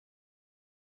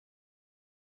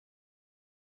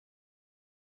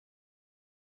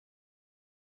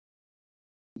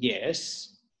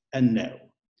yes and no.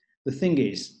 The thing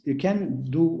is, you can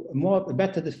do a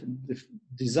better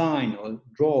design or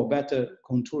draw a better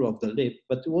contour of the lip,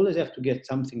 but you always have to get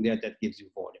something there that gives you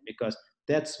volume, because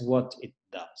that's what it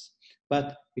does.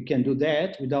 But you can do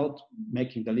that without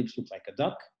making the lips look like a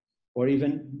duck, or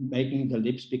even making the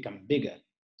lips become bigger.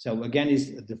 So again, is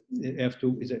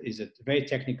a very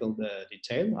technical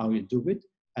detail how you do it,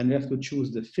 and you have to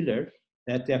choose the filler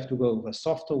that you have to go with a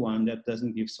softer one that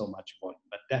doesn't give so much volume.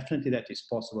 But definitely that is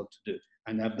possible to do,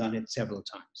 and I've done it several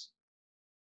times.